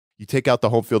You take out the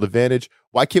home field advantage.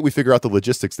 Why can't we figure out the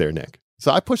logistics there, Nick?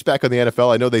 So I pushed back on the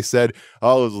NFL. I know they said,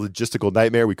 oh, it was a logistical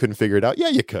nightmare. We couldn't figure it out. Yeah,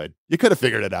 you could. You could have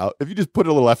figured it out. If you just put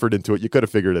a little effort into it, you could have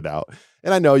figured it out.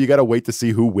 And I know you got to wait to see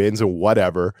who wins and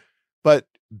whatever. But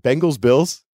Bengals,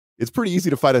 Bills, it's pretty easy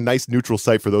to find a nice neutral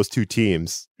site for those two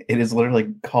teams. It is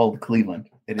literally called Cleveland.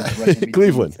 It is right in between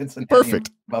Cleveland. Cincinnati Perfect.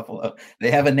 and Buffalo.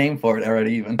 They have a name for it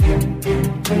already even.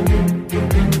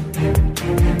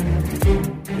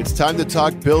 It's time to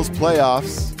talk Bills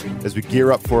playoffs as we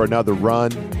gear up for another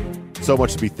run. So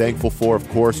much to be thankful for, of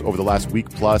course, over the last week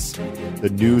plus. The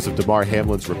news of Damar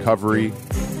Hamlin's recovery,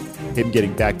 him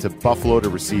getting back to Buffalo to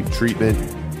receive treatment.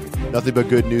 Nothing but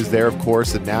good news there, of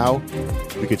course. And now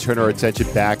we can turn our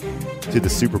attention back to the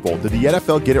Super Bowl. Did the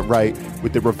NFL get it right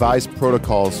with the revised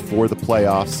protocols for the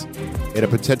playoffs and a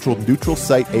potential neutral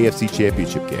site AFC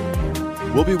Championship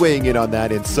game? We'll be weighing in on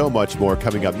that and so much more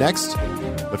coming up next.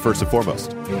 But first and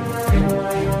foremost,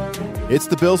 it's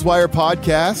the Bills Wire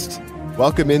podcast.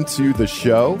 Welcome into the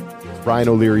show. It's Ryan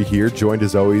O'Leary here, joined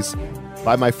as always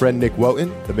by my friend Nick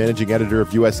Wojton, the managing editor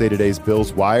of USA Today's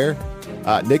Bills Wire.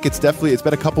 Nick, it's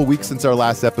been a couple weeks since our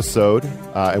last episode,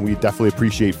 and we definitely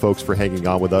appreciate folks for hanging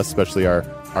on with us, especially our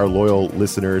loyal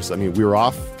listeners. I mean, we were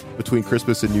off between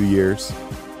Christmas and New Year's,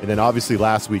 and then obviously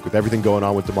last week with everything going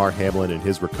on with Damar Hamlin and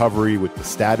his recovery, with the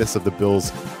status of the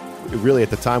Bills. Really, at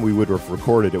the time we would have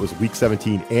recorded, it was week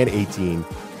 17 and 18.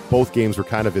 Both games were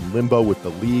kind of in limbo with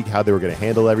the league, how they were going to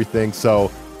handle everything. So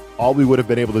all we would have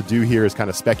been able to do here is kind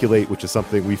of speculate, which is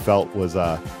something we felt was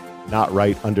not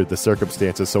right under the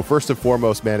circumstances. So first and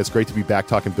foremost, man, it's great to be back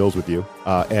talking Bills with you.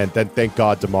 And then thank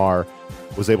God Damar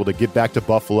was able to get back to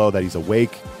Buffalo, that he's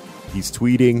awake, he's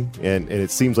tweeting, and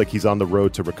it seems like he's on the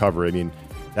road to recovery. I mean,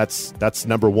 that's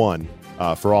number one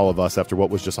for all of us after what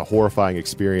was just a horrifying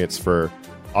experience for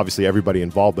obviously everybody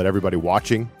involved, but everybody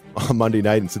watching on Monday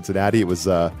night in Cincinnati. It was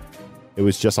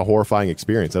just a horrifying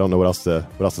experience. I don't know what else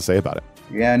to say about it.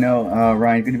 Yeah, no,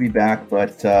 Ryan, good to be back,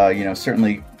 but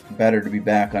certainly better to be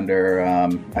back under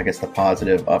I guess the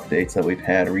positive updates that we've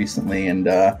had recently. And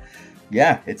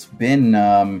it's been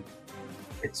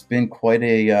quite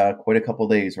a couple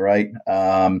of days, right?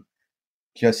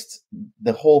 Just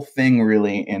the whole thing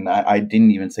really, and I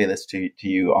didn't even say this to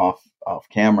you off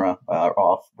camera,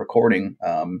 off recording,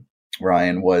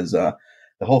 Ryan, was the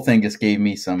whole thing just gave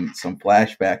me some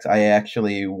flashbacks. I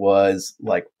actually was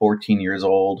like 13 years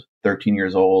old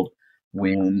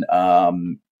when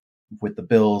with the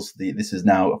Bills. This is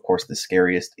now, of course, the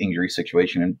scariest injury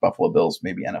situation in Buffalo Bills,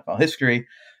 maybe NFL history.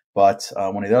 But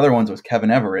one of the other ones was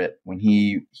Kevin Everett when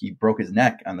he broke his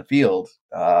neck on the field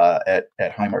at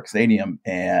Highmark Stadium,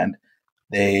 and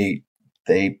they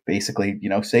basically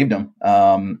saved him.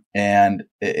 And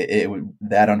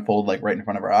that unfolded like right in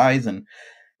front of our eyes, and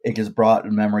it just brought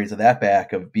memories of that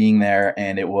back, of being there,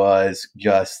 and it was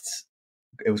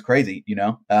crazy,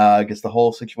 I guess the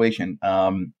whole situation.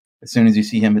 As soon as you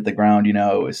see him hit the ground,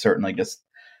 it was certainly just.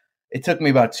 It took me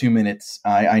about 2 minutes.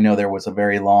 I know there was a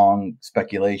very long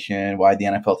speculation why the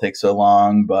NFL takes so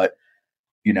long, but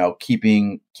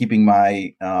keeping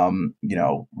my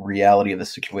reality of the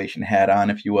situation hat on,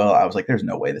 if you will, I was like, there's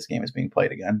no way this game is being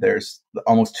played again. There's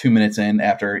almost 2 minutes in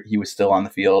after he was still on the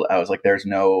field, I was like, there's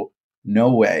no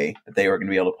way that they were going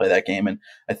to be able to play that game. And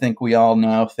I think we all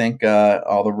now think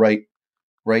all the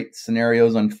right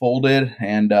scenarios unfolded,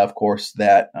 and of course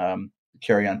that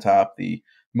cherry on top, the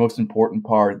most important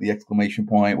part, the exclamation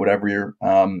point, whatever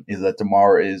is that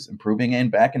Damar is improving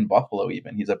and back in Buffalo.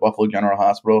 Even he's at Buffalo General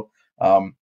Hospital. A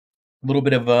little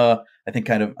bit of I think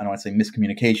kind of, I don't want to say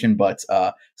miscommunication, but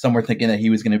some were thinking that he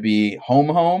was going to be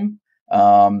home.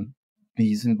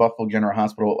 He's in Buffalo General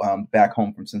Hospital, back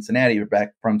from Cincinnati.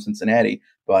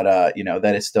 But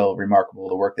that is still remarkable,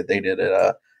 the work that they did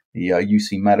at the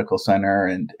UC Medical Center,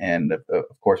 and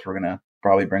of course we're going to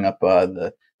probably bring up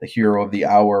the hero of the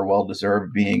hour,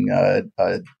 well-deserved, being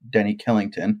Denny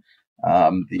Killington,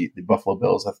 the Buffalo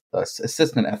Bills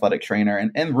assistant athletic trainer,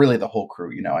 and really the whole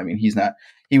crew.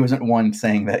 He wasn't one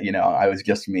saying that, I was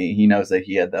just me. He knows that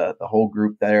he had the whole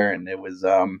group there, and it was,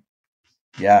 So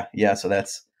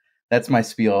that's my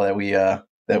spiel that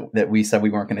we said we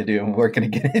weren't going to do. We weren't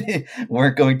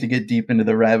going to get deep into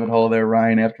the rabbit hole there,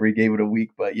 Ryan, after we gave it a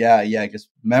week. But just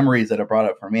memories that it brought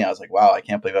up for me. I was like, wow, I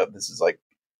can't believe that this is like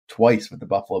twice with the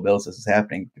Buffalo Bills this is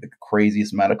happening, the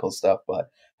craziest medical stuff. But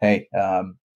hey,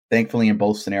 thankfully in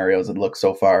both scenarios it looks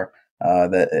so far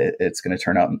that it's going to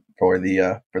turn out for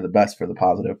the best, for the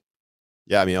positive.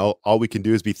 Yeah, I mean, all we can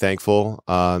do is be thankful.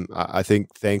 I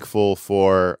think thankful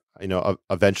for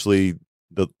eventually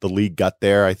the league got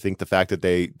there. I think the fact that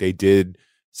they did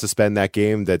suspend that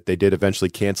game, that they did eventually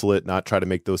cancel it, not try to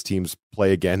make those teams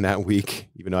play again that week,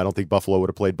 even though I don't think Buffalo would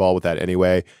have played ball with that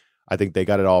anyway. I think they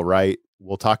got it all right.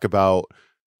 We'll talk about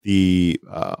the,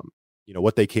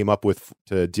 what they came up with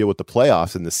to deal with the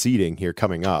playoffs and the seeding here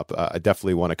coming up. I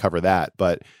definitely want to cover that.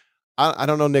 But I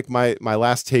don't know, Nick, my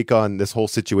last take on this whole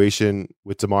situation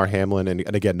with Damar Hamlin,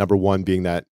 and again, number one being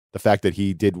that the fact that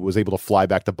he was able to fly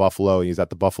back to Buffalo, and he's at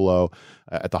the Buffalo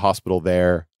at the hospital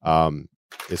there,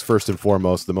 is first and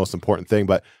foremost the most important thing.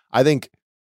 But I think,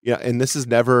 and this is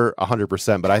never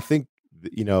 100%, but I think,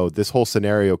 this whole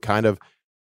scenario kind of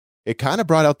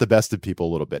brought out the best of people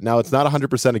a little bit. Now it's not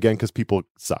 100% again, because people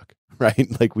suck, right?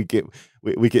 Like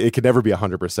it could never be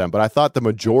 100%, but I thought the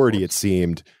majority, it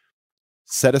seemed,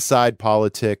 set aside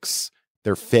politics,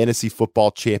 their fantasy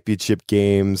football championship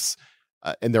games,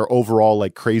 and their overall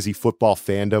like crazy football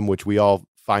fandom, which we all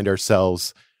find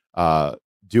ourselves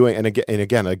doing. And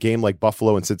again, a game like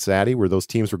Buffalo and Cincinnati, where those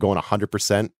teams were going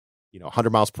 100%, 100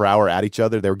 miles per hour at each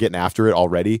other, they were getting after it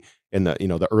already in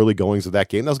the early goings of that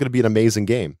game. That was going to be an amazing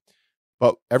game.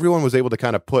 But everyone was able to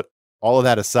kind of put all of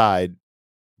that aside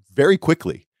very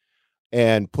quickly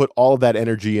and put all of that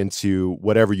energy into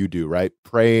whatever you do, right?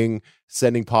 Praying,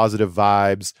 sending positive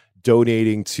vibes,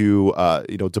 donating to,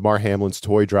 Damar Hamlin's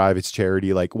toy drive, its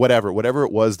charity, like whatever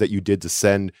it was that you did to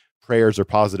send prayers or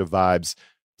positive vibes.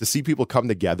 To see people come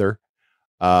together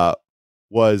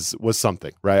was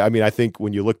something, right? I mean, I think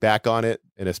when you look back on it,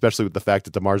 and especially with the fact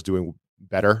that Damar's doing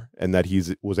better and that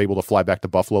was able to fly back to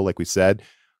Buffalo, like we said,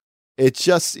 it's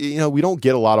just, we don't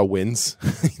get a lot of wins,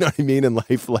 you know what I mean, in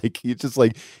life. Like, it's just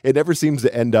like, it never seems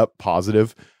to end up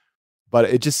positive, but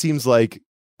it just seems like,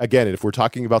 again, if we're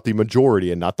talking about the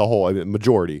majority and not the whole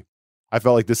majority, I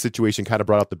felt like this situation kind of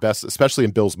brought out the best, especially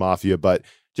in Bills Mafia, but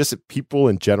just people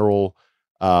in general.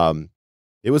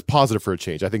 It was positive for a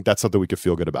change. I think that's something we could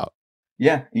feel good about.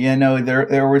 Yeah. No,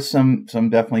 there was some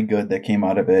definitely good that came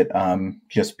out of it.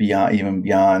 Just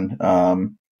beyond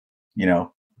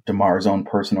Damar's own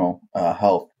personal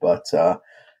health, but a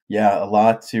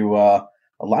lot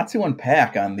to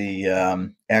unpack on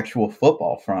the actual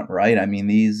football front, right? I mean,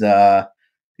 these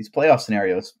playoff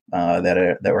scenarios that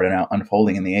are now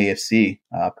unfolding in the AFC,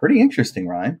 pretty interesting,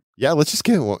 Ryan. Yeah, let's just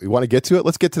you want to get to it?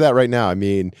 Let's get to that right now. I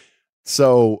mean,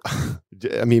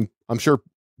 I'm sure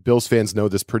Bills fans know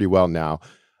this pretty well now.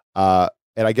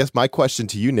 And I guess my question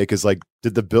to you, Nick, is like,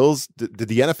 did the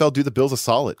NFL do the Bills a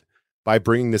solid by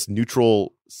bringing this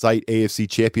neutral site AFC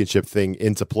championship thing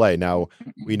into play? Now,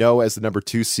 we know as the number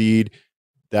 2 seed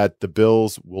that the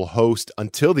Bills will host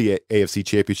until the AFC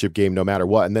championship game, no matter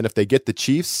what. And then if they get the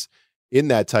Chiefs in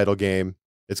that title game,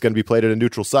 it's going to be played at a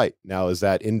neutral site. Now, is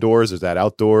that indoors? Is that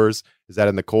outdoors? Is that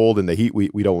in the cold, in the heat?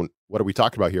 We don't, what are we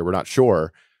talking about here? We're not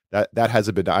sure. That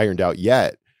hasn't been ironed out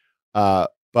yet.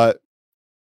 But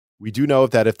we do know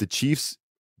that if the Chiefs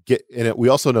we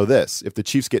also know this, if the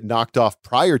Chiefs get knocked off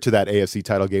prior to that AFC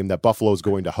title game, that Buffalo is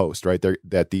going to host, right?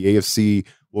 That the AFC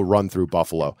will run through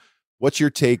Buffalo. What's your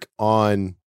take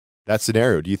on that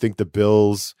scenario? Do you think the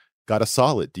Bills got a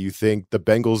solid? Do you think the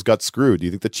Bengals got screwed? Do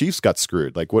you think the Chiefs got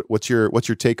screwed? Like, what's your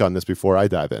take on this before I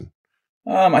dive in?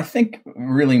 I think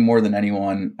really more than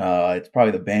anyone, it's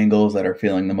probably the Bengals that are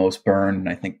feeling the most burned, and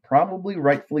I think probably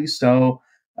rightfully so.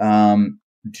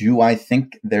 Do I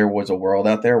think there was a world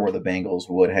out there where the Bengals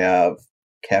would have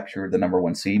captured the number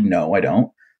 1 seed? No, I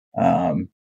don't.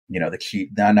 The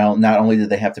Chiefs, not only did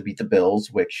they have to beat the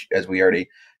Bills, which, as we already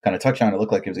kind of touched on, it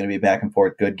looked like it was going to be a back and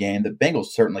forth good game. The Bengals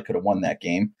certainly could have won that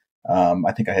game.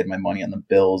 I think I had my money on the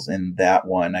Bills in that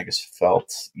one. I just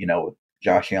felt,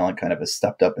 Josh Allen kind of has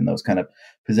stepped up in those kind of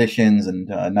positions, and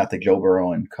not that Joe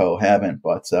Burrow and co haven't,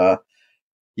 but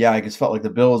I just felt like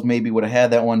the Bills maybe would have had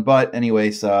that one. But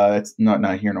anyways, it's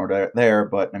not here nor there.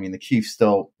 But I mean, the Chiefs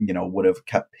still, would have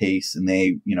kept pace, and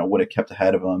they, would have kept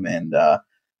ahead of them. And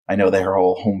I know their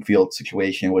whole home field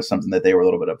situation was something that they were a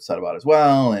little bit upset about as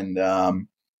well. And I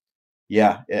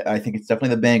think it's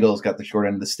definitely the Bengals got the short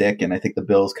end of the stick, and I think the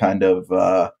Bills kind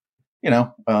of,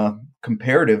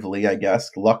 comparatively, I guess,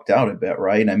 lucked out a bit,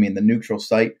 right? I mean, the neutral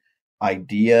site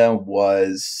idea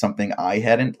was something I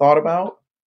hadn't thought about.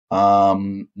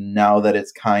 Now that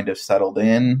it's kind of settled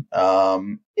in,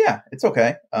 it's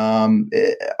okay.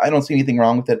 I don't see anything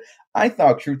wrong with it. I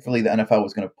thought, truthfully, the NFL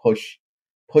was going to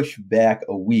push back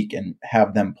a week and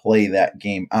have them play that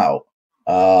game out.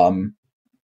 Of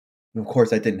course,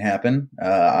 that didn't happen.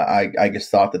 I just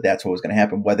thought that that's what was going to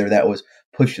happen, whether that was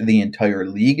push the entire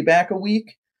league back a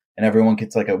week and everyone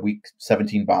gets like a week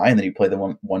 17 bye and then you play the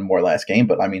one more last game.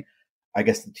 But I mean, I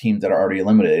guess the teams that are already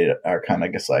eliminated are kind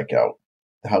of just like, oh,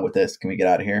 the hell with this. Can we get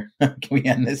out of here? Can we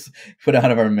end this? Put out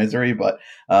of our misery? But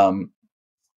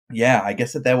yeah, I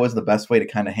guess that was the best way to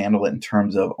kind of handle it in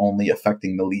terms of only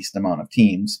affecting the least amount of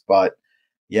teams. But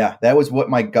yeah, that was what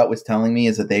my gut was telling me,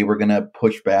 is that they were going to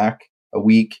push back a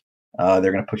week. They're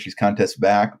going to push these contests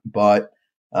back. But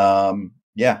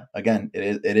yeah, again,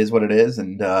 it is what it is.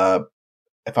 And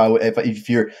if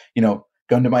you're,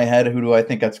 gun to my head, who do I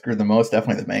think got screwed the most?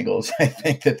 Definitely the Bengals. I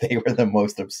think that they were the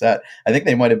most upset. I think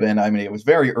they might have been. I mean, it was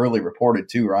very early reported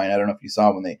too, Ryan. I don't know if you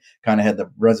saw when they kind of had the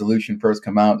resolution first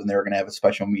come out and they were going to have a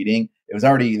special meeting. It was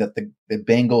already that the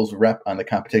Bengals rep on the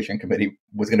competition committee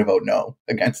was going to vote no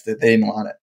against it. They didn't want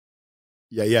it.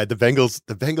 Yeah. The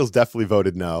Bengals definitely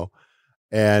voted no.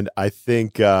 And I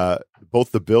think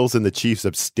both the Bills and the Chiefs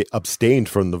abstained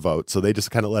from the vote. So they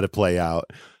just kind of let it play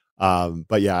out.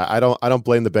 But yeah, I don't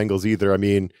blame the Bengals either. I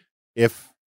mean,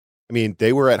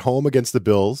 they were at home against the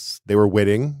Bills. They were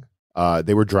winning.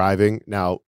 They were driving.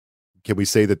 Now, can we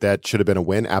say that should have been a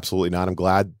win? Absolutely not. I'm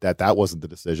glad that wasn't the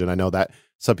decision. I know that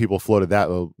some people floated that.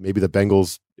 Well, maybe the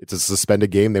Bengals, it's a suspended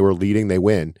game. They were leading. They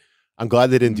win. I'm glad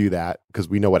they didn't do that, because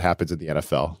we know what happens in the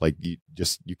NFL. Like,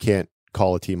 you can't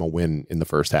call a team a win in the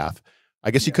first half. I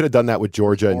guess you could have done that with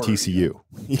Georgia and TCU.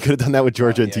 You could have done that with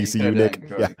Georgia and TCU, Nick.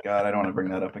 Yeah. God, I don't want to bring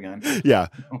that up again. Yeah,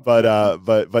 but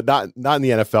not in the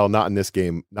NFL, not in this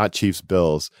game, not Chiefs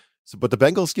Bills. So, but the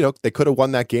Bengals, they could have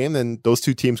won that game, and those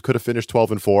two teams could have finished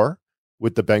 12-4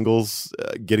 with the Bengals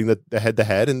getting the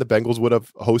head-to-head, and the Bengals would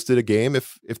have hosted a game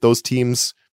if those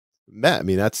teams met. I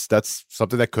mean, that's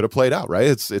something that could have played out, right?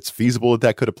 It's feasible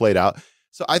that could have played out.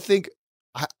 So I think.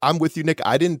 I'm with you, Nick.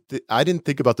 I didn't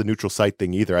think about the neutral site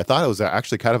thing either. I thought it was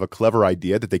actually kind of a clever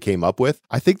idea that they came up with.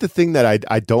 I think the thing that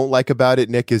I don't like about it,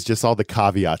 Nick, is just all the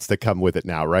caveats that come with it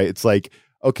now, right? It's like,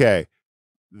 okay,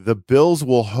 the Bills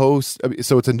will host.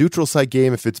 So it's a neutral site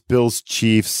game if it's Bills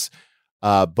Chiefs,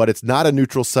 but it's not a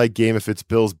neutral site game if it's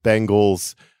Bills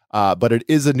Bengals. But it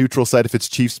is a neutral site if it's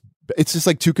Chiefs. It's just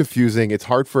like too confusing. It's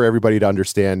hard for everybody to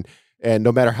understand. And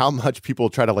no matter how much people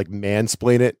try to like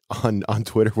mansplain it on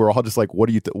Twitter, we're all just like, what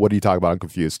are you talking about? I'm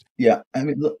confused. Yeah. I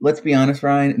mean, let's be honest,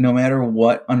 Ryan, no matter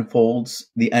what unfolds,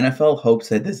 the NFL hopes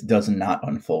that this does not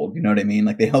unfold. You know what I mean?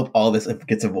 Like, they hope all this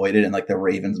gets avoided and like the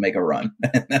Ravens make a run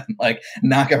and then like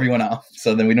knock everyone off.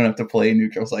 So then we don't have to play a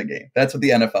neutral site game. That's what the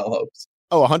NFL hopes.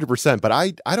 Oh, 100%. But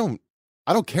I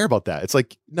don't care about that. It's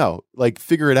like, no, like,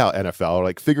 figure it out, NFL, or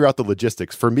like figure out the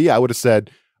logistics. For me, I would have said,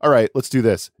 all right, let's do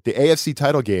this. The AFC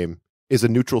title game is a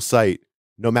neutral site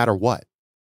no matter what.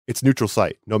 It's neutral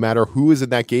site no matter who is in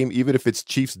that game, even if it's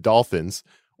Chiefs Dolphins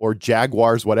or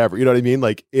Jaguars, whatever. You know what I mean?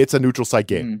 Like, it's a neutral site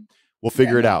game. We'll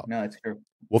figure it out. No, it's true.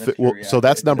 So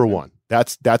that's number one.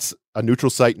 That's a neutral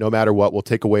site no matter what. We'll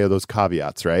take away those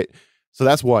caveats, right? So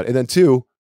that's one. And then two,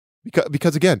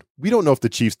 because again, we don't know if the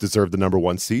Chiefs deserve the number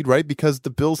one seed, right? Because the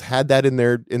Bills had that in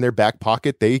their back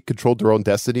pocket. They controlled their own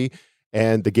destiny,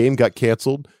 and the game got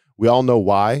canceled. We all know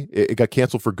why. It got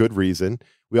canceled for good reason.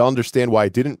 We all understand why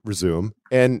it didn't resume.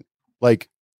 And like,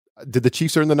 did the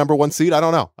Chiefs earn the number one seed? I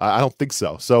don't know. I don't think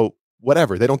so. So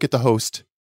whatever. They don't get to host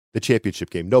the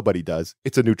championship game. Nobody does.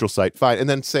 It's a neutral site. Fine. And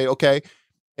then say, okay,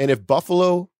 and if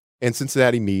Buffalo and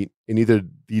Cincinnati meet in either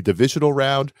the divisional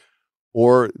round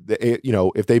or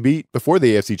if they meet before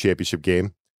the AFC championship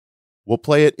game, we'll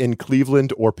play it in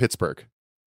Cleveland or Pittsburgh.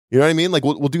 You know what I mean? Like,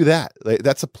 we'll do that. Like,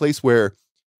 that's a place where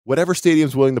whatever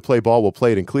stadium's willing to play ball, we'll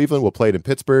play it in Cleveland, we'll play it in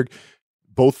Pittsburgh.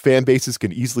 Both fan bases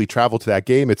can easily travel to that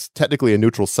game. It's technically a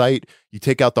neutral site. You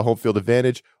take out the home field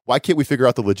advantage. Why can't we figure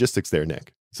out the logistics there,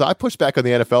 Nick? So I pushed back on the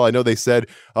NFL. I know they said,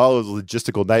 oh, it was a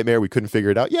logistical nightmare. We couldn't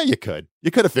figure it out. Yeah, you could.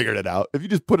 You could have figured it out. If you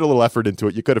just put a little effort into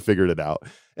it, you could have figured it out.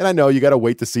 And I know you got to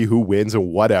wait to see who wins and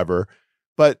whatever.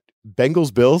 But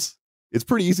Bengals, Bills, it's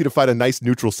pretty easy to find a nice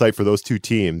neutral site for those two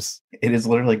teams. It is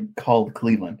literally called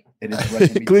Cleveland. It is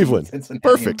right Cleveland.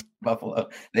 Perfect. Buffalo.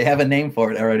 They have a name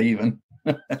for it already, even.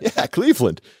 Yeah,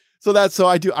 Cleveland. So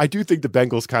I do think the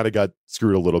Bengals kind of got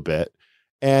screwed a little bit.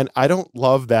 And I don't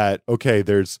love that. Okay,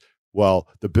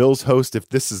 the Bills host if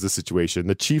this is the situation.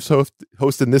 The Chiefs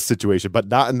host in this situation, but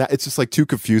not in that. It's just like too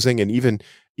confusing. And even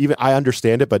I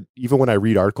understand it, but even when I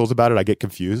read articles about it, I get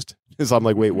confused because I'm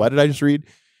like, wait, what did I just read?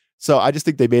 So I just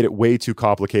think they made it way too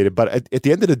complicated. But at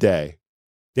the end of the day,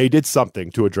 they did something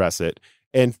to address it.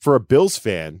 And for a Bills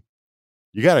fan,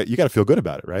 you gotta feel good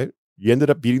about it, right? You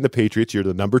ended up beating the Patriots. You're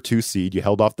the number 2 seed. You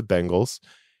held off the Bengals.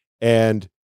 And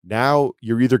now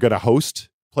you're either going to host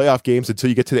playoff games until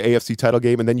you get to the AFC title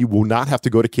game, and then you will not have to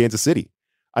go to Kansas City.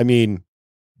 I mean,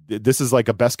 this is like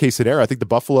a best case scenario. I think the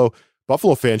Buffalo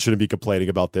fans shouldn't be complaining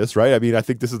about this, right? I mean, I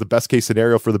think this is the best case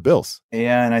scenario for the Bills.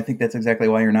 Yeah, and I think that's exactly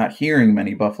why you're not hearing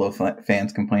many Buffalo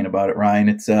fans complain about it, Ryan.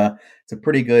 It's a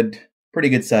pretty good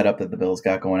setup that the Bills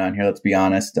got going on here. Let's be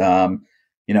honest.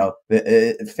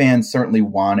 the fans certainly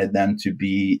wanted them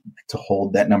to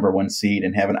hold that number one seed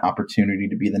and have an opportunity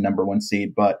to be the number one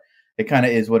seed, but it kind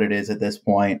of is what it is at this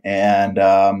point. And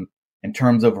in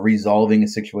terms of resolving a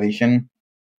situation,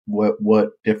 what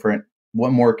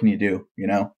more can you do?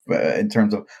 In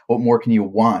terms of what more can you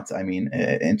want? I mean,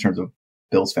 in terms of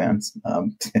Bills fans,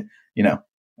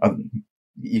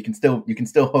 you can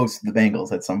still host the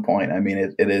Bengals at some point. I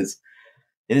mean, it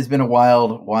has been a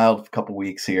wild couple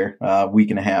weeks here, week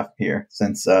and a half here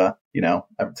since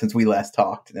we last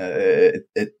talked.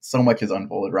 So much has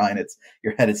unfolded, Ryan.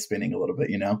 Your head is spinning a little bit,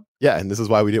 Yeah, and this is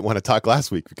why we didn't want to talk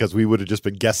last week, because we would have just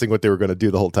been guessing what they were going to do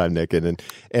the whole time, Nick, and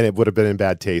it would have been in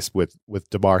bad taste with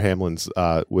Damar Hamlin's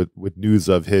with news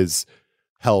of his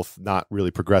health not really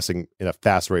progressing in a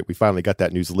fast rate. We finally got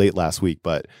that news late last week,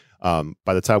 but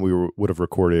by the time we would have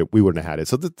recorded it, we wouldn't have had it.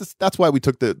 So that's why we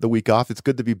took the week off. It's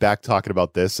good to be back talking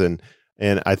about this, and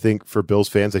I think for Bills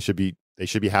fans, they should be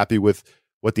happy with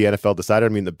what the NFL decided. I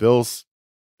mean, the Bills,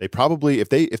 they probably, if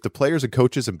the players and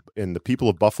coaches and the people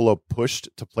of Buffalo pushed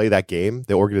to play that game,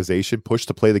 the organization pushed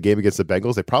to play the game against the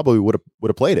Bengals, they probably would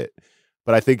have played it.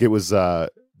 But I think it was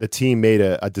the team made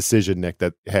a decision, Nick,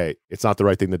 that hey, it's not the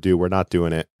right thing to do. We're not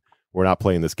doing it. We're not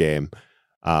playing this game.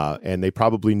 And they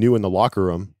probably knew in the locker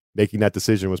room making that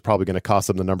decision was probably going to cost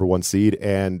them the number one seed,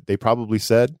 and they probably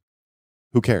said,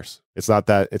 "Who cares? It's not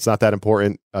that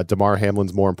important. Damar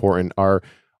Hamlin's more important. Our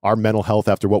mental health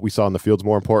after what we saw in the field's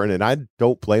more important." And I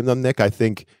don't blame them, Nick. I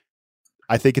think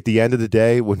at the end of the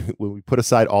day, when we put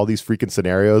aside all these freaking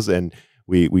scenarios and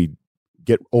we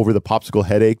get over the popsicle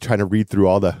headache trying to read through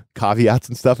all the caveats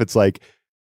and stuff, it's like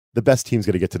the best team's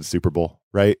going to get to the Super Bowl,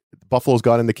 right? Buffalo's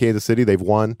gone into Kansas City. They've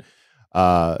won.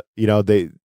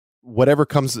 Whatever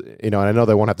comes, and I know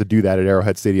they won't have to do that at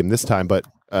Arrowhead Stadium this time, but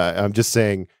I'm just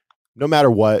saying, no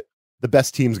matter what, the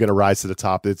best team's going to rise to the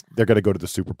top. They're going to go to the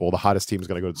Super Bowl. The hottest team's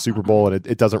going to go to the Super Bowl, and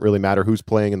it doesn't really matter who's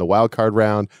playing in the wild card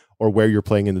round or where you're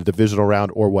playing in the divisional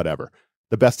round or whatever.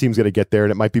 The best team's going to get there,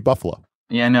 and it might be Buffalo.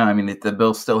 Yeah, no, I mean, the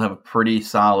Bills still have a pretty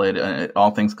solid, all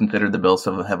things considered, the Bills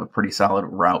still have a pretty solid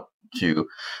route to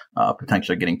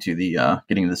potentially getting to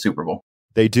the Super Bowl.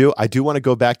 They do. I do want to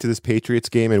go back to this Patriots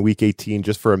game in Week 18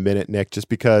 just for a minute, Nick, just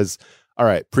because, all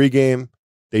right, pregame,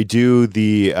 they do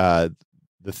the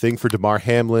thing for Damar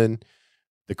Hamlin.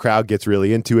 The crowd gets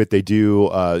really into it. They do,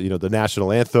 the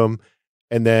national anthem.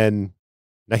 And then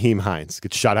Nyheim Hines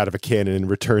gets shot out of a cannon and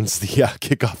returns the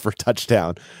kickoff for a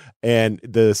touchdown. And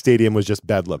the stadium was just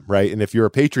bedlam, right? And if you're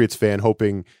a Patriots fan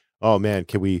hoping, oh, man,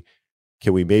 can we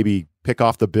maybe pick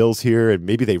off the Bills here and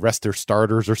maybe they rest their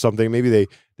starters or something? Maybe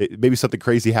maybe something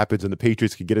crazy happens and the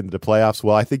Patriots can get into the playoffs.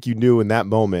 Well, I think you knew in that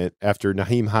moment after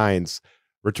Nyheim Hines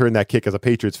returned that kick as a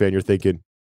Patriots fan, you're thinking,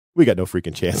 we got no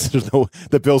freaking chance.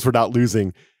 The Bills were not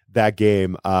losing that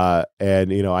game.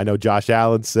 And, I know Josh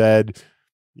Allen said,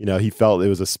 he felt it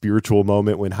was a spiritual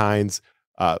moment when Hines,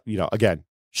 again,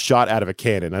 shot out of a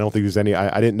cannon. I don't think there's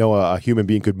I didn't know a human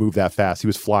being could move that fast. He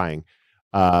was flying.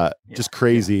 Just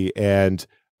crazy. Yeah. And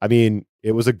I mean,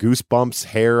 it was a goosebumps,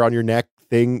 hair on your neck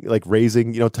thing, like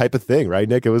raising, type of thing, right,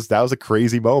 Nick? That was a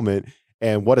crazy moment.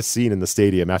 And what a scene in the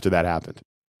stadium after that happened.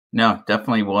 No,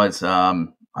 definitely was.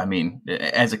 I mean,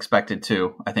 as expected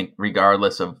too. I think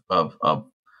regardless of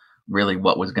really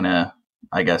what was going to,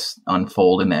 I guess,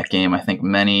 unfold in that game, I think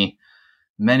many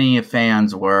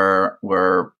fans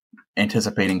were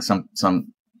anticipating some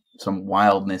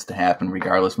wildness to happen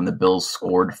regardless when the Bills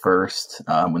scored first,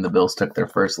 when the Bills took their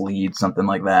first lead, something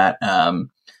like that. I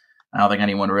don't think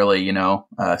anyone really,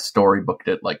 storybooked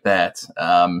it like that.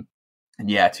 And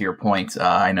yeah, to your point,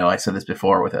 I know I said this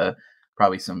before with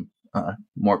probably some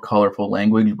more colorful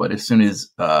language, but as soon as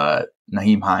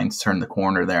Nyheim Hines turned the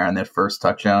corner there on that first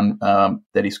touchdown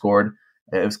that he scored,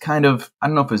 it was kind of, I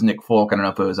don't know if it was Nick Folk, I don't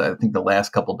know if it was, I think the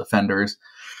last couple defenders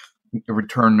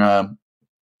return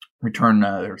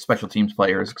or special teams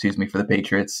players, for the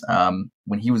Patriots.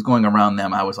 When he was going around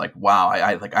them, I was like, wow,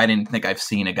 I didn't think I've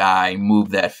seen a guy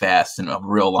move that fast in a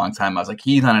real long time. I was like,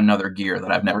 he's on another gear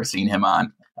that I've never seen him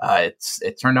on.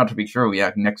 It turned out to be true.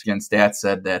 Yeah, Next Gen Stats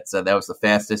said that that was the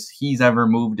fastest he's ever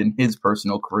moved in his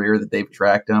personal career that they've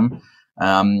tracked him.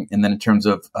 And then in terms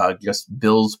of just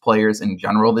Bills players in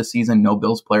general this season, no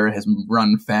Bills player has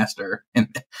run faster in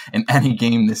any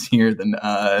game this year than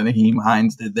Nyheim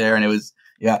Hines did there. And it was,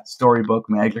 storybook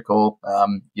magical. I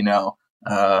don't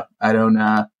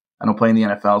play in the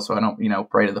NFL, so I don't,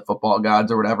 pray to the football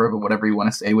gods or whatever, but whatever you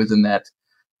want to say was in that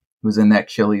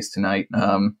Chili's tonight.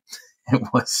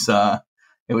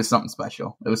 It was something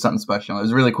special. It was something special. It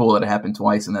was really cool that it happened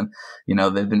twice. And then,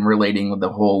 they've been relating with the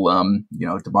whole,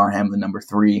 Damar Hamlin number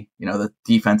 3, the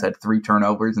defense had 3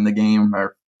 turnovers in the game,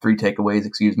 or 3 takeaways,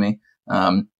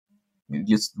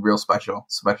 Just real special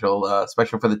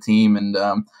for the team.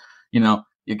 And,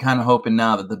 you're kind of hoping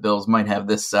now that the Bills might have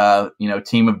this,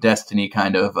 team of destiny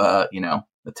kind of,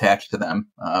 attached to them.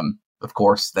 Of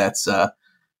course, that's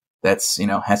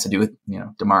has to do with,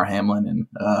 Damar Hamlin and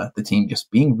the team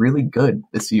just being really good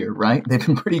this year, right? They've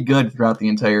been pretty good throughout the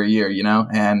entire year,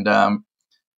 and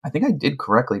I think I did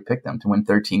correctly pick them to win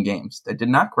 13 games. I did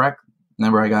not correct.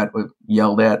 Remember, I got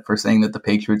yelled at for saying that the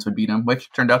Patriots would beat them,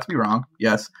 which turned out to be wrong.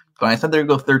 Yes, but I said they would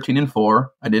go 13-4.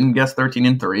 I didn't guess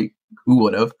 13-3. Who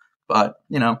would have? But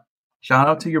shout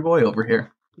out to your boy over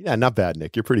here. Yeah, not bad,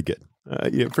 Nick. You're pretty good.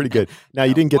 You're pretty good. Now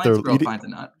you didn't get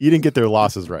you didn't get their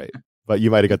losses right, but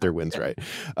you might have got their wins right.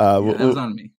 That was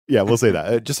on me. Yeah, we'll say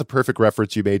that. Just a perfect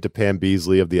reference you made to Pam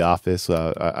Beasley of The Office.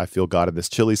 I feel God in this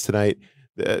Chili's tonight.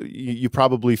 You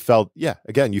probably felt,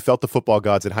 again, you felt the football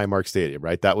gods at Highmark Stadium,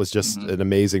 right? That was just an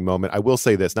amazing moment. I will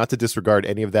say this, not to disregard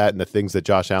any of that and the things that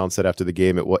Josh Allen said after the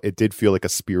game. It did feel like a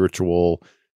spiritual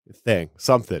thing,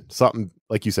 something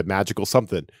like you said, magical,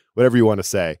 something, whatever you want to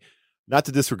say. Not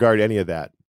to disregard any of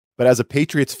that. But as a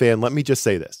Patriots fan, let me just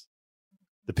say this.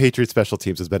 The Patriots special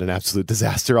teams has been an absolute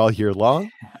disaster all year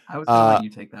long. I was going to let you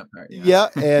take that part. Yeah,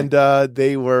 and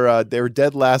they were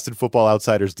dead last in Football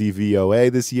Outsiders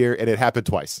DVOA this year, and it happened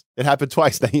twice.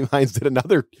 Naeem Hines did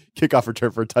another kickoff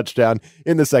return for a touchdown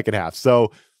in the second half.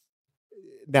 So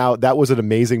now that was an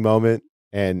amazing moment,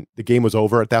 and the game was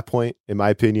over at that point, in my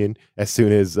opinion, as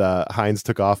soon as Hines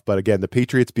took off. But again, the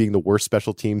Patriots being the worst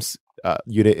special teams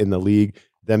unit in the league,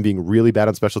 them being really bad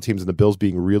on special teams, and the Bills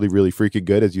being really, really freaking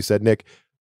good, as you said, Nick,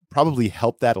 probably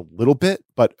helped that a little bit.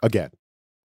 But again,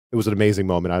 it was an amazing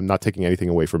moment. I'm not taking anything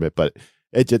away from it, but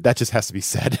that just has to be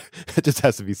said. It just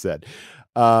has to be said.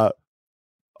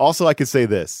 Also, I could say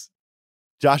this.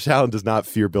 Josh Allen does not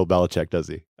fear Bill Belichick, does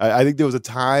he? I think there was a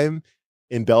time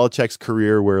in Belichick's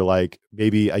career where like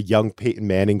maybe a young Peyton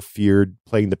Manning feared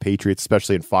playing the Patriots,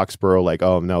 especially in Foxborough, like,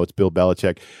 oh no, it's Bill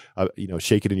Belichick,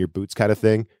 shake it in your boots kind of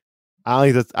thing.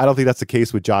 I don't think that's the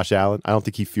case with Josh Allen. I don't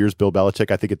think he fears Bill Belichick.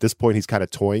 I think at this point he's kind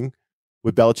of toying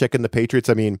with Belichick and the Patriots.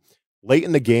 I mean, late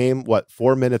in the game,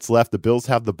 4 minutes left, the Bills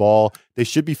have the ball. They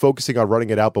should be focusing on running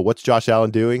it out, but what's Josh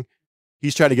Allen doing?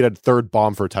 He's trying to get a third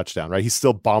bomb for a touchdown, right? He's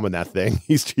still bombing that thing.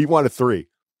 He wanted 3.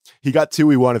 He got 2,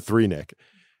 he wanted 3, Nick.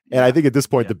 And I think at this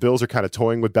point, the Bills are kind of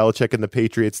toying with Belichick and the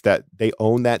Patriots, that they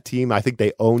own that team. I think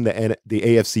they own the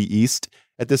AFC East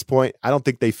at this point. I don't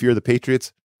think they fear the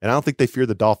Patriots. And I don't think they fear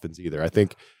the Dolphins either. I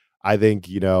think,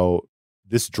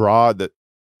 this draw that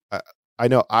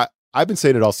I've been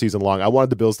saying it all season long. I wanted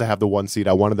the Bills to have the 1 seed.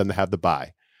 I wanted them to have the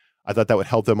bye. I thought that would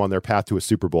help them on their path to a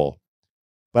Super Bowl.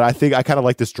 But I think I kind of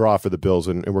like this draw for the Bills,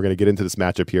 and we're going to get into this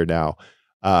matchup here now.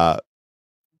 I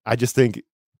just think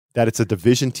that it's a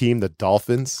division team, the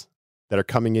Dolphins, that are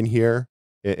coming in here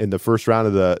in the first round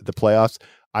of the playoffs.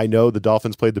 I know the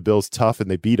Dolphins played the Bills tough,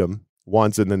 and they beat them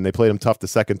once, and then they played them tough the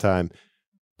second time.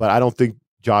 But I don't think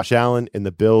Josh Allen and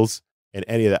the Bills and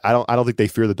any of that, I don't think they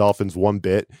fear the Dolphins one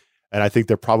bit. And I think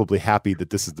they're probably happy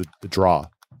that this is the draw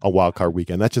on Wild Card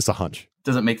Weekend. That's just a hunch.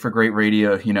 Doesn't make for great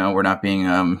radio. We're not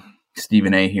being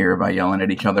Stephen A here by yelling at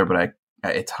each other, but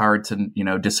it's hard to,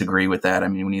 disagree with that. I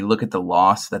mean, when you look at the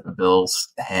loss that the Bills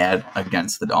had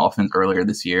against the Dolphins earlier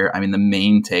this year, I mean, the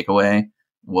main takeaway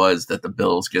was that the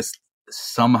Bills just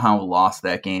somehow lost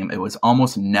that game. It was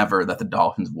almost never that the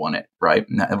Dolphins won it, right?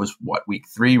 And that was week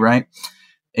 3, right?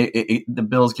 The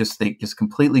Bills they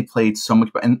completely played so much,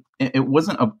 and it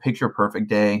wasn't a picture perfect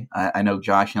day. I know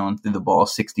Josh Allen threw the ball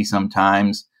 60 some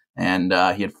times, and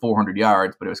he had 400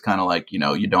 yards, but it was kind of like, you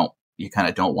kind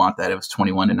of don't want that. It was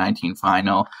 21-19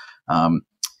 final.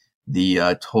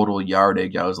 The total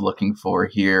yardage I was looking for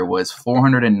here was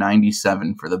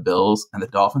 497 for the Bills, and the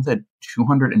Dolphins had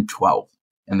 212.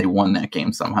 And they won that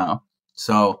game somehow.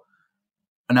 So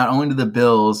not only do the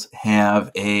Bills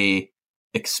have a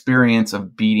experience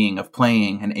of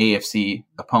playing an AFC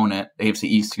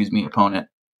East opponent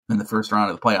in the first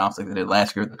round of the playoffs like they did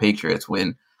last year with the Patriots,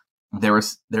 when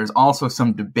there's also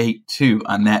some debate too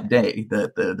on that day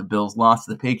that the Bills lost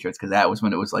to the Patriots, because that was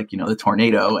when it was like, the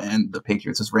tornado and the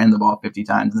Patriots just ran the ball 50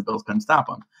 times and the Bills couldn't stop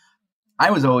them.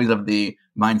 I was always of the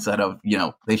mindset of,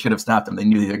 they should have stopped them. They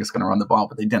knew they were just going to run the ball,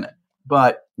 but they didn't.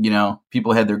 But,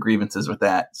 people had their grievances with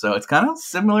that. So it's kind of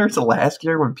similar to last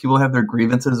year when people have their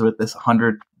grievances with this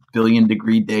 100 billion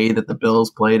degree day that the Bills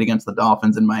played against the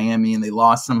Dolphins in Miami and they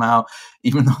lost somehow,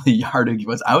 even though the yardage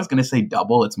was, I was going to say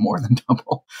double. It's more than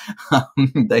double.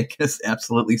 They just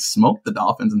absolutely smoked the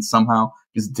Dolphins and somehow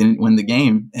just didn't win the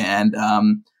game. And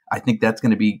I think that's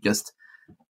going to be just,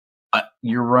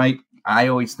 you're right. I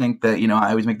always think that, I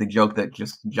always make the joke that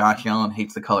just Josh Allen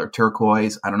hates the color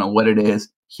turquoise. I don't know what it is.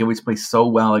 He always plays so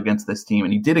well against this team,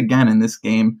 and he did again in this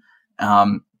game.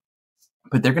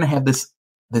 But they're going to have this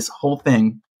whole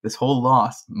thing, this whole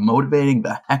loss, motivating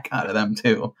the heck out of them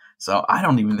too. So I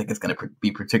don't even think it's going to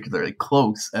be particularly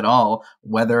close at all,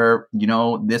 whether,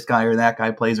 this guy or that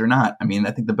guy plays or not. I mean,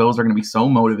 I think the Bills are going to be so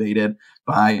motivated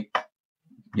by,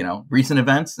 recent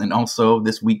events and also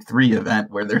this week 3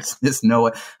 event where there's this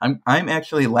I'm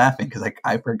actually laughing because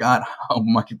I forgot how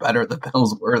much better the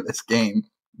Bills were this game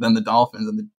than the Dolphins,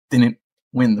 and they didn't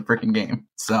win the freaking game.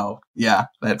 So yeah,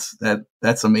 that's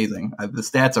amazing. The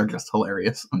stats are just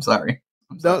hilarious. I'm sorry.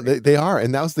 No, they are.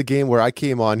 And that was the game where I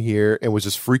came on here and was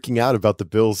just freaking out about the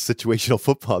Bills' situational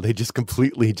football. They just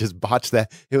completely just botched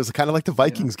that. It was kind of like the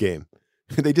Vikings game.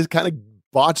 They just kind of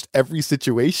botched every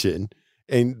situation,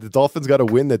 and the Dolphins got a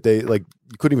win that they you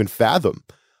couldn't even fathom.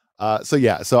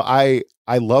 So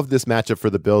I love this matchup for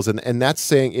the Bills. And that's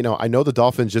saying, I know the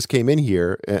Dolphins just came in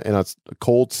here and it's a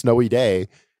cold, snowy day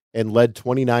and led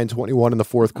 29-21 in the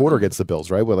fourth quarter against the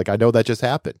Bills, right? Well, I know that just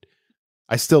happened.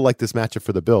 I still like this matchup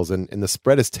for the Bills, and the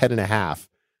spread is 10.5.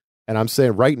 And I'm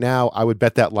saying right now, I would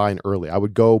bet that line early. I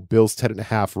would go Bills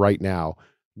 10.5 right now,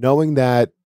 knowing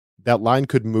that line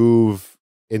could move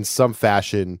in some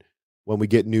fashion when we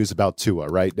get news about Tua,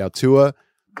 right? Now, Tua,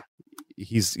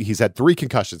 he's had 3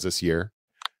 concussions this year.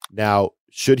 Now,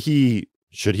 should he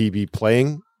be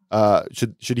playing?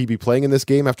 Should he be playing in this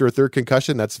game after a 3rd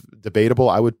concussion? That's debatable.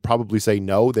 I would probably say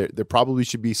no. There probably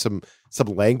should be some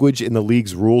language in the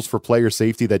league's rules for player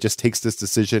safety that just takes this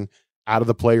decision out of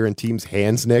the player and team's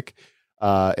hands, Nick.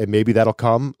 And maybe that'll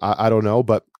come. I don't know.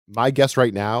 But my guess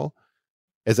right now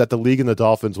is that the league and the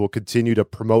Dolphins will continue to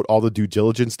promote all the due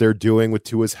diligence they're doing with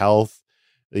Tua's health.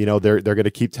 They're going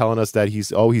to keep telling us that he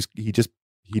just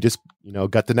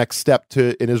got the next step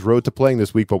in his road to playing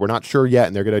this week, but we're not sure yet.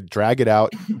 And they're going to drag it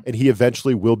out, and he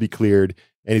eventually will be cleared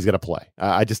and he's going to play.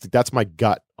 I just think that's my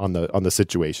gut on the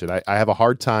situation. I have a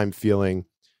hard time feeling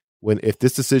if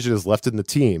this decision is left in the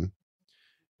team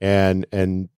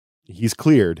and he's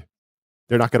cleared,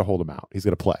 they're not going to hold him out. He's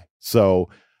going to play. So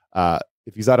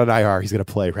if he's out on IR, he's going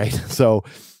to play. Right. So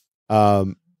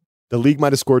the league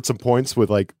might've scored some points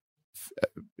with I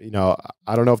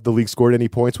don't know if the league scored any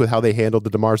points with how they handled the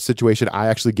Damar situation. I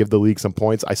actually give the league some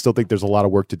points. I still think there's a lot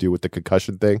of work to do with the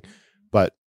concussion thing,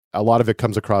 but a lot of it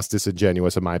comes across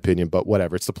disingenuous in my opinion, but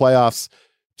whatever. It's the playoffs.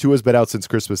 Tua's been out since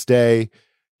Christmas Day.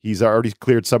 He's already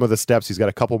cleared some of the steps. He's got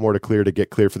a couple more to clear to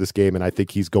get clear for this game, and I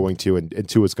think he's going to, and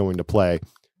Tua's going to play.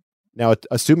 Now,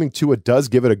 assuming Tua does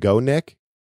give it a go, Nick,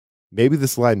 maybe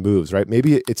this line moves, right?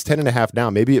 Maybe it's 10.5 now.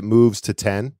 Maybe it moves to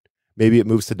 10. Maybe it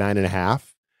moves to 9.5.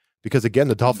 Because again,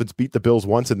 the Dolphins beat the Bills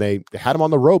once and they had them on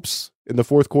the ropes in the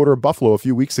fourth quarter of Buffalo a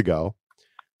few weeks ago.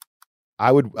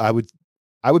 I would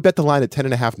bet the line at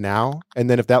 10.5 now. And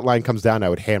then if that line comes down, I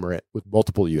would hammer it with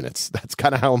multiple units. That's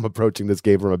kind of how I'm approaching this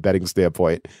game from a betting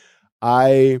standpoint.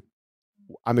 I'm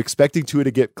expecting Tua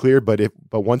to get cleared, but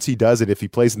once he does, and if he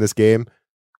plays in this game,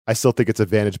 I still think it's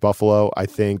advantage Buffalo. I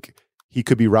think he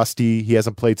could be rusty. He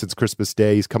hasn't played since Christmas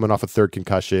Day. He's coming off a 3rd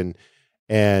concussion,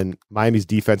 and Miami's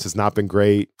defense has not been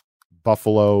great.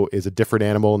 Buffalo is a different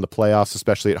animal in the playoffs,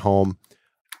 especially at home.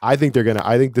 I think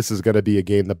this is gonna be a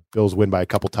game the Bills win by a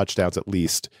couple touchdowns at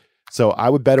least. So I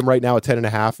would bet him right now at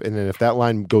 10.5, and then if that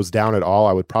line goes down at all,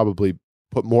 I would probably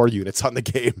put more units on the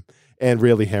game and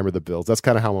really hammer the Bills. That's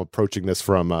kind of how I'm approaching this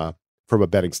from a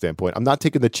betting standpoint. I'm not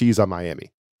taking the cheese on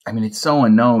Miami. I mean, it's so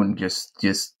unknown just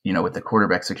with the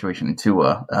quarterback situation in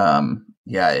Tua.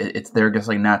 They're just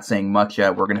not saying much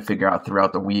yet. We're going to figure out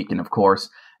throughout the week. And of course,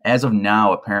 as of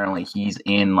now, apparently he's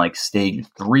in stage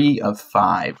 3 of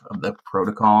 5 of the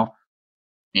protocol.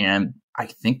 And I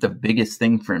think the biggest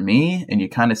thing for me, and you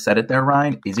kind of said it there,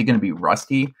 Ryan, is he going to be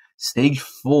rusty? Stage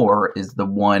 4 is the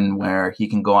one where he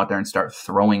can go out there and start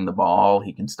throwing the ball.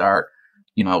 He can start,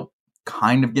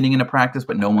 kind of getting into practice,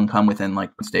 but no one come within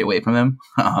stay away from him.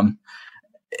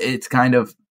 It's kind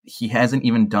of, he hasn't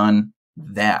even done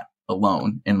that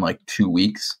alone in 2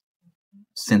 weeks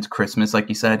since Christmas. Like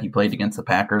you said, he played against the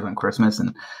Packers on Christmas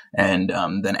and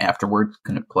then afterwards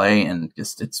couldn't play. And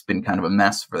just, it's been kind of a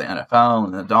mess for the NFL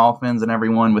and the Dolphins and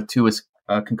everyone with Tua's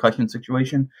concussion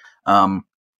situation. He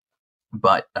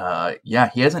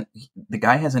hasn't, the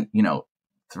guy hasn't,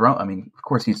 thrown. I mean, of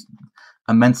course he's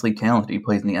immensely talented. He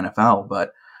plays in the NFL,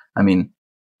 but I mean,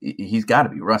 he's got to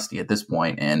be rusty at this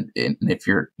point. And if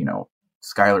you're,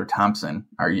 Skylar Thompson,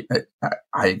 are you?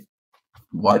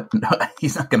 What?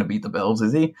 He's not going to beat the Bills,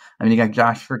 is he? I mean, you got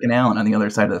Josh freaking Allen on the other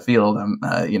side of the field.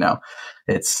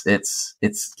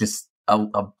 It's just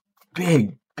a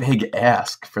big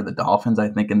ask for the Dolphins, I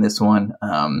think, in this one.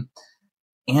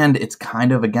 And it's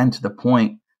kind of, again, to the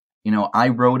point, I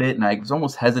wrote it and I was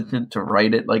almost hesitant to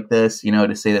write it like this,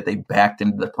 to say that they backed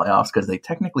into the playoffs because they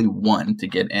technically won to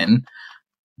get in.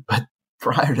 But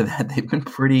prior to that, they've been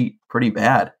pretty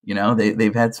bad.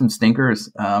 They've had some stinkers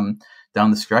down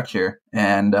the stretch here,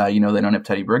 and they don't have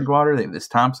Teddy Bridgewater. They have this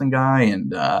Thompson guy,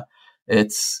 and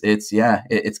it's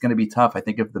going to be tough. I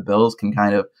think if the Bills can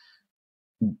kind of,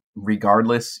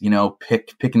 regardless,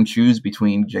 pick and choose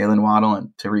between Jalen Waddle and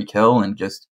Tyreek Hill, and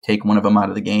just take one of them out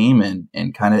of the game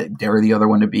and kind of dare the other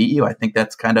one to beat you. I think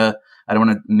that's kind of, I don't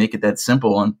want to make it that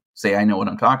simple and say I know what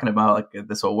I'm talking about, like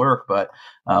this will work, but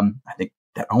I think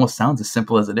that almost sounds as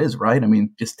simple as it is, right? I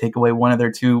mean, just take away one of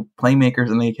their two playmakers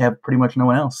and they have pretty much no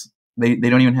one else. They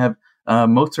don't even have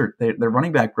Mozart. Their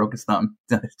running back broke his thumb,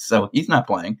 so he's not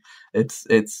playing. It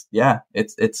seems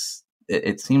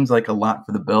like a lot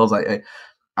for the Bills.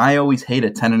 I always hate a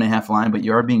 10.5 line, but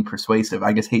you are being persuasive.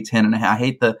 I just hate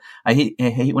 10.5. I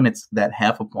hate when it's that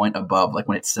half a point above, like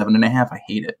when it's 7.5. I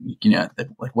hate it.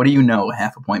 Like what do you know?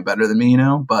 Half a point better than me,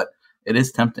 But it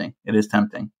is tempting.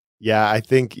 Yeah, I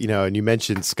think, and you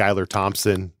mentioned Skylar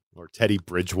Thompson or Teddy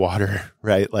Bridgewater,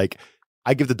 right? Like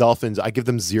I give the Dolphins, I give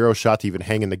them zero shot to even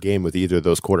hang in the game with either of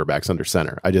those quarterbacks under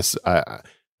center.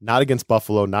 Not against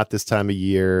Buffalo, not this time of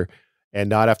year, and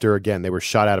not after, again, they were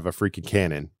shot out of a freaking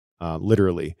cannon,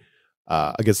 literally,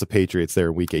 against the Patriots there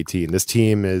in week 18. This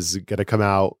team is going to come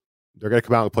out, they're going to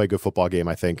come out and play a good football game,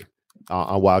 I think,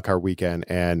 on wildcard weekend.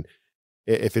 And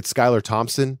if it's Skylar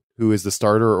Thompson, who is the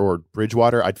starter, or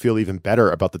Bridgewater, I'd feel even better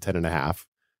about the 10.5.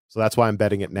 So that's why I'm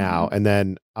betting it now. And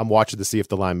then I'm watching to see if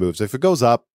the line moves. If it goes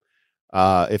up,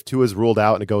 if Tua's ruled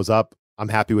out and it goes up, I'm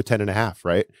happy with 10.5,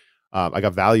 right? I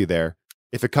got value there.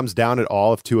 If it comes down at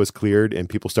all, if Tua's cleared and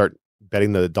people start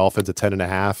betting the Dolphins at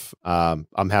 10.5,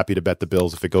 I'm happy to bet the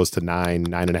Bills if it goes to 9,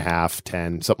 9.5,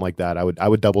 10, something like that. I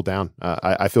would double down.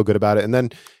 I feel good about it. And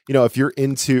then, if you're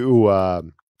into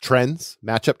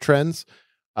matchup trends,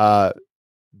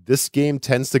 this game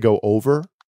tends to go over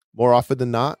more often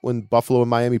than not when Buffalo and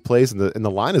Miami plays, and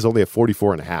the line is only at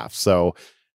 44.5. So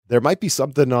there might be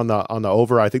something on the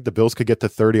over. I think the Bills could get to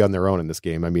 30 on their own in this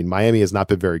game. I mean, Miami has not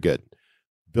been very good.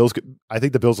 I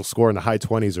think the Bills will score in the high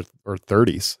 20s or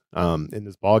 30s in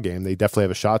this ball game. They definitely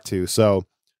have a shot to. So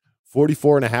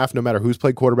 44.5, no matter who's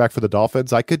played quarterback for the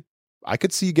Dolphins, I could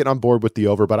see you getting on board with the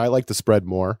over, but I like the spread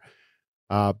more.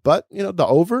 But the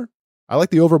over, I like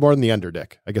the over more than the under,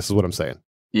 Dick, I guess is what I'm saying.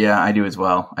 Yeah, I do as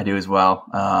well.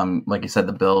 Like you said,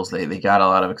 the Bills, they got a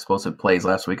lot of explosive plays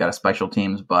last week out of special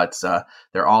teams, but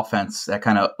their offense, that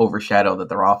kind of overshadowed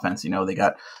their offense. They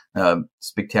got a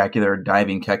spectacular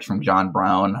diving catch from John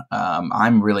Brown.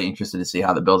 I'm really interested to see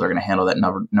how the Bills are going to handle that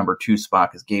number 2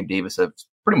 spot, because Gabe Davis has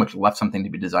pretty much left something to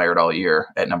be desired all year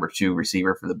at number 2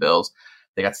 receiver for the Bills.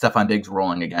 They got Stephon Diggs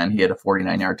rolling again. He had a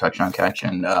 49-yard touchdown catch,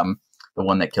 and the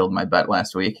one that killed my bet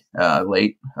last week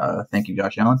late. Thank you,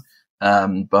 Josh Allen.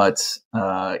 I'm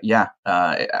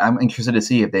interested to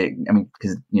see if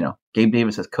because Gabe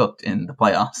Davis has cooked in the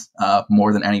playoffs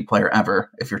more than any player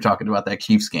ever. If you're talking about that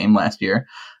Chiefs game last year,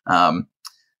 or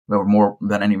more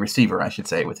than any receiver, I should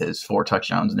say, with his 4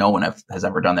 touchdowns. No one has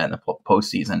ever done that in the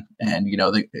postseason, and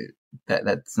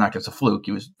that's not just a fluke.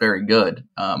 He was very good.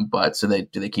 But do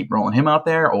they keep rolling him out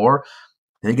there, or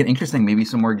they get interesting? Maybe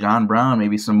some more John Brown,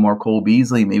 maybe some more Cole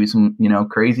Beasley, maybe some,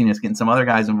 craziness, getting some other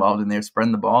guys involved in there,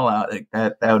 spreading the ball out. Like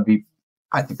that would be,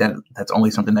 I think that's only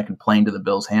something that can play into the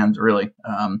Bills' hands, really.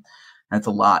 That's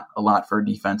a lot for a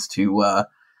defense to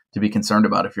be concerned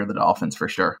about if you're the Dolphins, for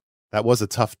sure. That was a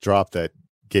tough drop that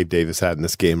Gabe Davis had in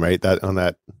this game, right?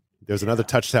 There's another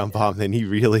touchdown bomb, and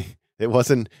it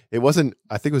wasn't,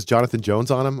 I think it was Jonathan Jones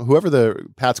on him. Whoever the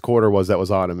Pat's quarter was that was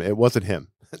on him, it wasn't him.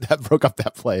 That broke up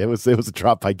that play. It was a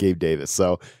drop by Gabe Davis.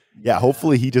 So yeah,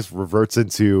 hopefully he just reverts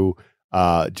into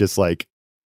just like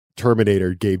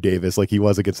Terminator Gabe Davis, like he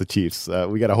was against the Chiefs.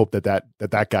 We got to hope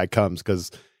that guy comes,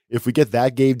 because if we get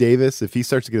that Gabe Davis, if he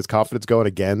starts to get his confidence going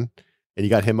again, and you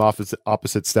got him opposite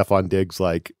Stephon Diggs,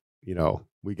 like,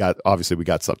 we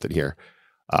got something here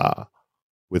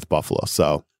with Buffalo.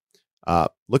 So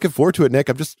looking forward to it, Nick.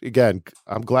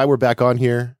 I'm glad we're back on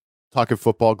here talking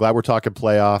football, glad we're talking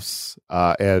playoffs,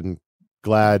 and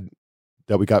glad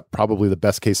that we got probably the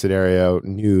best case scenario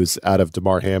news out of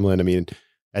Damar Hamlin. I mean,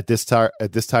 at this time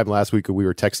last week when we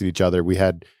were texting each other, we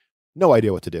had no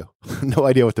idea what to do, no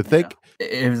idea what to think.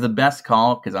 It was the best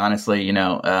call, because honestly,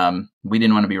 we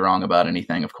didn't want to be wrong about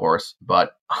anything, of course,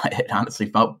 but it honestly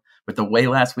felt, with the way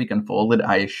last week unfolded,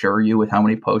 I assure you, with how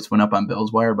many posts went up on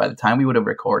Bills Wire, by the time we would have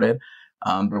recorded,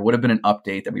 there would have been an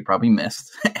update that we probably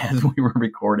missed as we were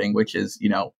recording, which is,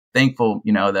 thankful,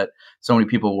 that so many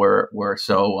people were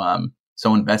so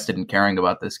invested in caring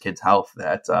about this kid's health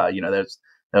that,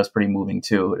 was pretty moving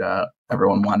too.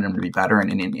 Everyone wanted him to be better,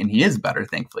 and he is better,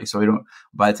 thankfully. So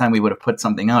by the time we would have put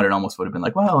something out, it almost would have been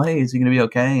like, well, hey, is he going to be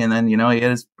okay? And then, he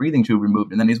had his breathing tube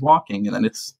removed, and then he's walking, and then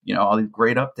it's, all these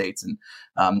great updates.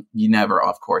 And you never,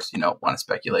 of course, want to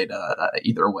speculate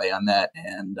either way on that.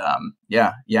 And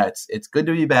it's good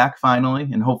to be back finally.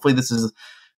 And hopefully this is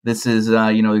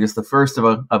I guess the first of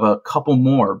a couple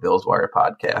more Bills Wire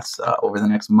podcasts over the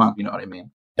next month. You know what I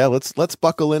mean? Yeah, let's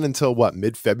buckle in until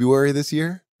mid-February this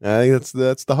year. I think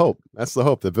that's the hope. That's the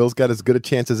hope. The Bills got as good a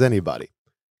chance as anybody.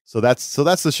 So that's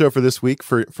the show for this week.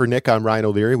 For Nick, I'm Ryan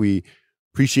O'Leary. We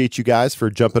appreciate you guys for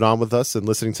jumping on with us and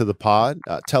listening to the pod.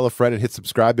 Tell a friend and hit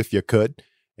subscribe if you could.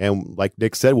 And like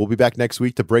Nick said, we'll be back next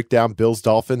week to break down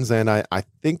Bills-Dolphins, and I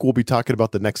think we'll be talking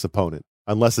about the next opponent,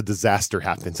 unless a disaster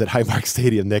happens at Highmark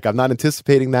Stadium, Nick. I'm not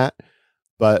anticipating that,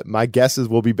 but my guess is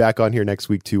we'll be back on here next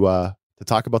week to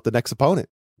talk about the next opponent.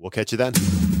 We'll catch you then.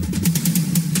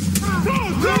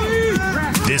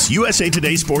 This USA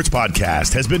Today Sports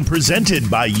Podcast has been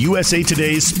presented by USA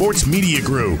Today's Sports Media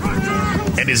Group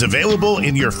and is available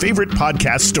in your favorite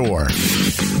podcast store.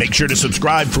 Make sure to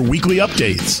subscribe for weekly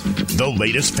updates, the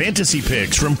latest fantasy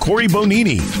picks from Corey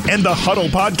Bonini, and the Huddle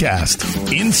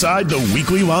Podcast, Inside the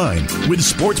Weekly Line, with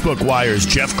Sportsbook Wire's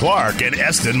Jeff Clark and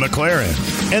Eston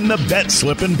McLaren, and the Bet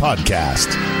Slippin'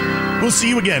 Podcast. We'll see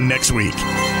you again next week.